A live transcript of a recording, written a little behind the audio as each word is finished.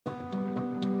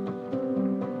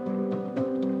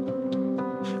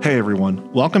Hey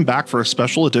everyone, welcome back for a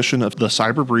special edition of the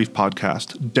Cyber Brief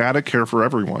podcast, Data Care for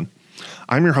Everyone.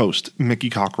 I'm your host,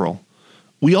 Mickey Cockrell.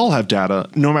 We all have data,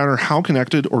 no matter how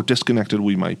connected or disconnected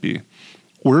we might be.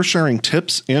 We're sharing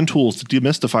tips and tools to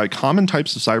demystify common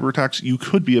types of cyber attacks you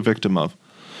could be a victim of.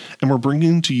 And we're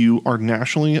bringing to you our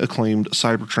nationally acclaimed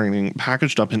cyber training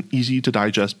packaged up in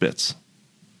easy-to-digest bits.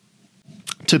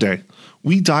 Today,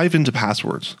 we dive into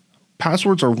passwords.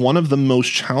 Passwords are one of the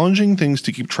most challenging things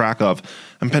to keep track of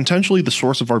and potentially the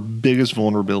source of our biggest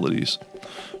vulnerabilities.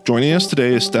 Joining us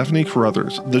today is Stephanie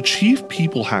Carruthers, the chief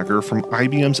people hacker from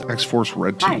IBM's X-Force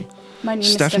Red Team. Hi, my name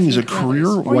Stephanie is a Carruthers, career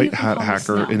or white you can hat call me hacker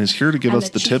Snow. and is here to give I'm us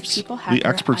the chief tips people hacker the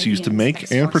experts at use to IBM's make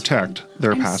and X-Force protect Red.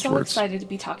 their I'm passwords. so excited to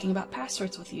be talking about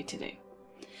passwords with you today.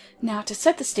 Now, to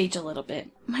set the stage a little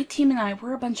bit, my team and I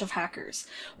were a bunch of hackers.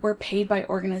 We're paid by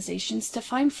organizations to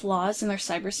find flaws in their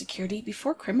cybersecurity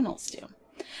before criminals do.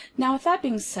 Now, with that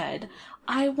being said,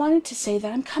 I wanted to say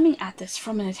that I'm coming at this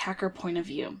from an attacker point of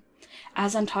view.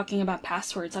 As I'm talking about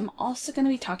passwords, I'm also going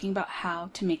to be talking about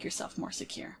how to make yourself more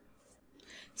secure.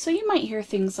 So you might hear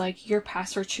things like your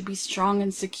password should be strong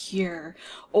and secure,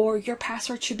 or your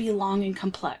password should be long and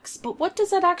complex. But what does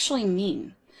that actually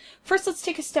mean? First, let's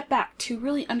take a step back to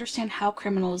really understand how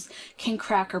criminals can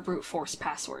crack or brute force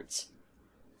passwords.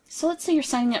 So let's say you're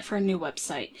signing up for a new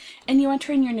website and you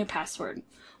enter in your new password.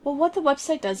 Well, what the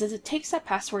website does is it takes that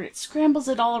password, it scrambles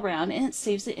it all around, and it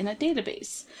saves it in a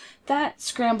database. That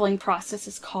scrambling process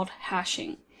is called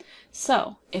hashing.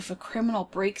 So, if a criminal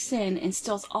breaks in and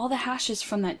steals all the hashes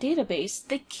from that database,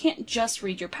 they can't just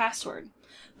read your password.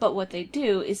 But what they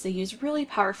do is they use really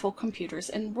powerful computers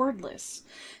and word lists.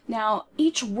 Now,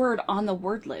 each word on the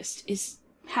word list is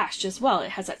hashed as well.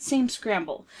 It has that same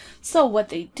scramble. So what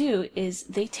they do is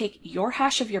they take your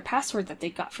hash of your password that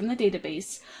they got from the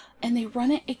database and they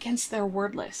run it against their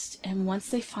word list. And once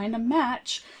they find a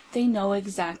match, they know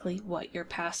exactly what your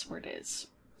password is.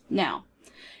 Now,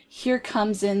 here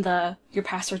comes in your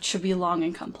password should be long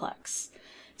and complex.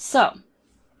 So,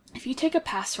 if you take a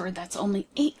password that's only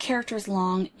 8 characters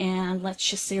long and let's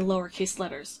just say lowercase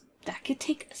letters, that could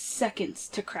take seconds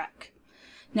to crack.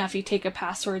 Now, if you take a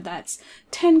password that's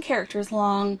 10 characters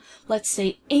long, let's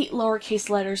say 8 lowercase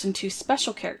letters and 2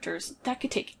 special characters, that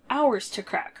could take hours to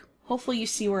crack. Hopefully you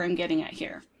see where I'm getting at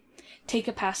here. Take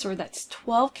a password that's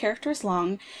 12 characters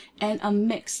long and a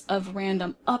mix of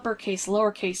random uppercase,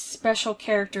 lowercase, special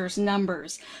characters,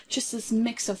 numbers, just this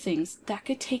mix of things. That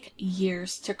could take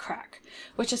years to crack,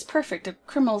 which is perfect. A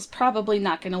criminal's probably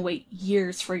not going to wait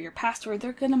years for your password.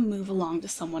 They're going to move along to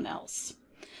someone else.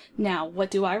 Now,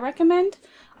 what do I recommend?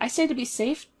 I say to be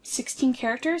safe, 16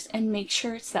 characters, and make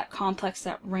sure it's that complex,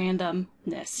 that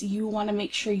randomness. You want to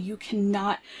make sure you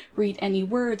cannot read any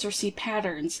words or see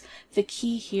patterns. The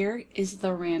key here is the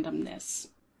randomness.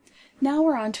 Now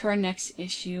we're on to our next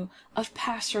issue of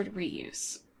password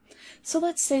reuse. So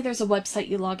let's say there's a website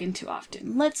you log into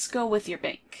often. Let's go with your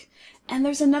bank. And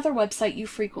there's another website you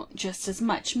frequent just as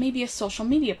much, maybe a social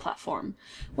media platform.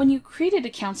 When you created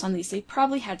accounts on these, they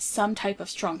probably had some type of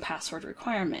strong password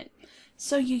requirement.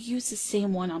 So you use the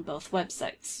same one on both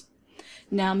websites.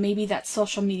 Now, maybe that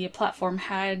social media platform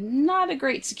had not a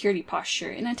great security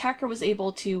posture. An attacker was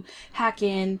able to hack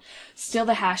in, steal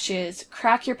the hashes,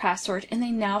 crack your password, and they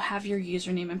now have your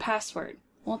username and password.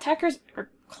 Well, attackers are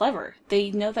clever. They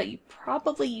know that you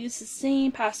probably use the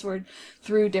same password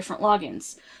through different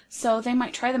logins. So they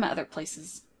might try them at other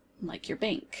places, like your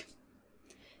bank.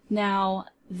 Now,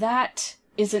 that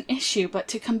is an issue, but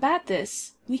to combat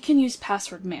this, we can use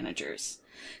password managers.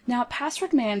 Now,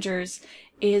 password managers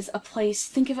is a place,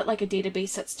 think of it like a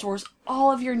database that stores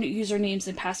all of your usernames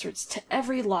and passwords to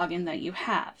every login that you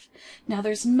have. Now,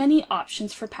 there's many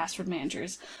options for password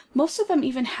managers. Most of them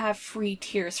even have free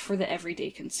tiers for the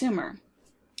everyday consumer.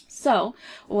 So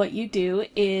what you do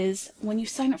is when you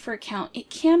sign up for an account, it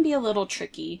can be a little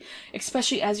tricky,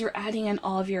 especially as you're adding in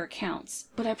all of your accounts,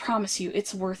 but I promise you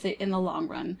it's worth it in the long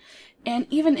run. And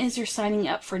even as you're signing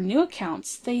up for new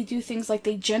accounts, they do things like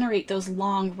they generate those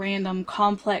long, random,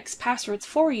 complex passwords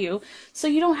for you, so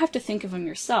you don't have to think of them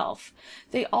yourself.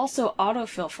 They also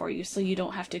autofill for you, so you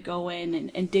don't have to go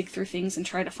in and dig through things and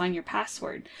try to find your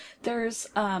password. There's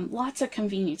lots of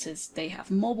conveniences. They have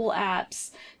mobile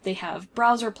apps, they have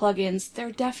browser plugins.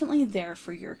 They're definitely there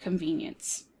for your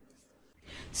convenience.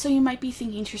 So you might be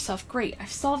thinking to yourself, great,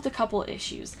 I've solved a couple of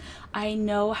issues. I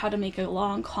know how to make a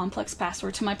long, complex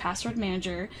password to my password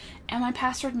manager, and my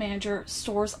password manager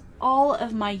stores all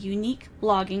of my unique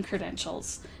login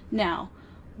credentials. Now,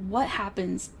 what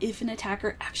happens if an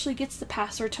attacker actually gets the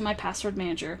password to my password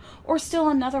manager or still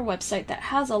another website that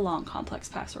has a long, complex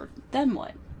password? Then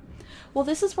what? Well,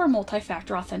 this is where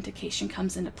multi-factor authentication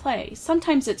comes into play.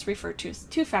 Sometimes it's referred to as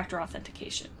two-factor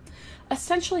authentication.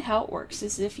 Essentially how it works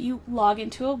is if you log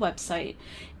into a website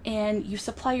and you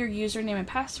supply your username and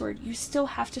password, you still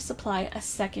have to supply a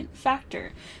second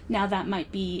factor. Now that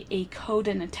might be a code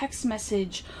in a text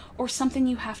message or something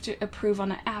you have to approve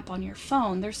on an app on your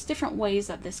phone. There's different ways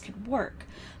that this could work.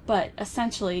 But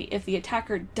essentially, if the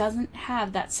attacker doesn't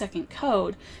have that second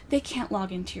code, they can't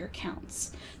log into your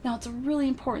accounts. Now, it's really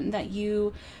important that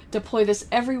you deploy this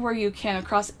everywhere you can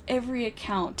across every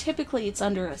account. Typically, it's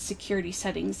under a security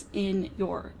settings in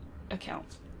your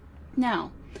account.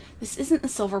 Now, this isn't a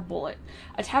silver bullet.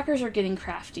 Attackers are getting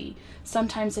crafty.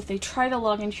 Sometimes if they try to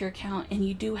log into your account and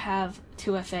you do have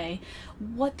 2FA,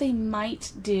 what they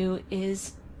might do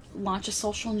is launch a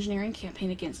social engineering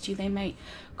campaign against you. They might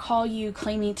call you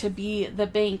claiming to be the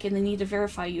bank and they need to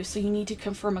verify you, so you need to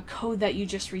confirm a code that you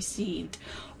just received.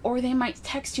 Or they might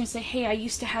text you and say, hey, I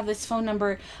used to have this phone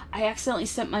number. I accidentally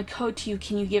sent my code to you.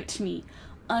 Can you give it to me?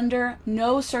 Under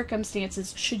no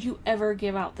circumstances should you ever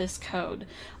give out this code.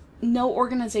 No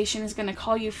organization is going to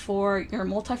call you for your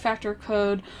multi-factor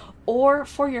code or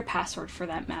for your password for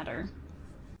that matter.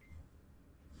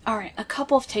 Alright, a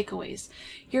couple of takeaways.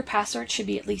 Your password should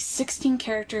be at least 16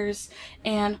 characters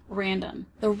and random.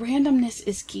 The randomness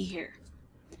is key here.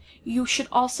 You should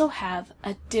also have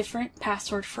a different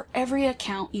password for every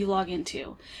account you log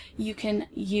into. You can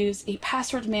use a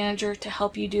password manager to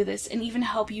help you do this and even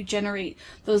help you generate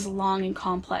those long and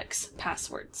complex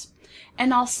passwords.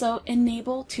 And also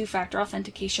enable two-factor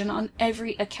authentication on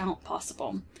every account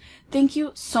possible. Thank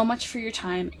you so much for your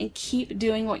time and keep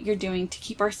doing what you're doing to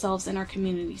keep ourselves and our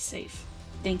community safe.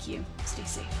 Thank you. Stay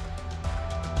safe.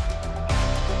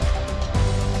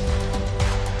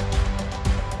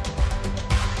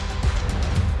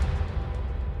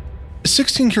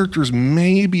 "16 characters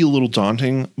may be a little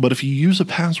daunting, but if you use a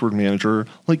password manager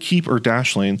like Keep or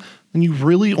Dashlane, then you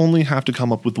really only have to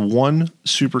come up with one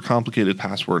super complicated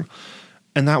password,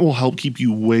 and that will help keep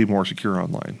you way more secure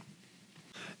online."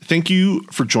 Thank you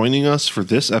for joining us for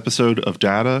this episode of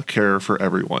Data Care for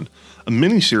Everyone, a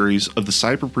mini-series of the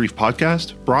Cyber Brief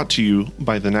podcast brought to you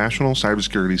by the National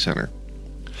Cybersecurity Center.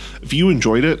 If you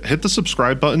enjoyed it, hit the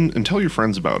subscribe button and tell your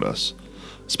friends about us.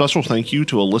 Special thank you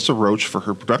to Alyssa Roach for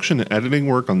her production and editing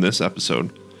work on this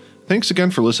episode. Thanks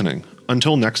again for listening.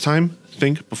 Until next time,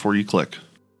 think before you click.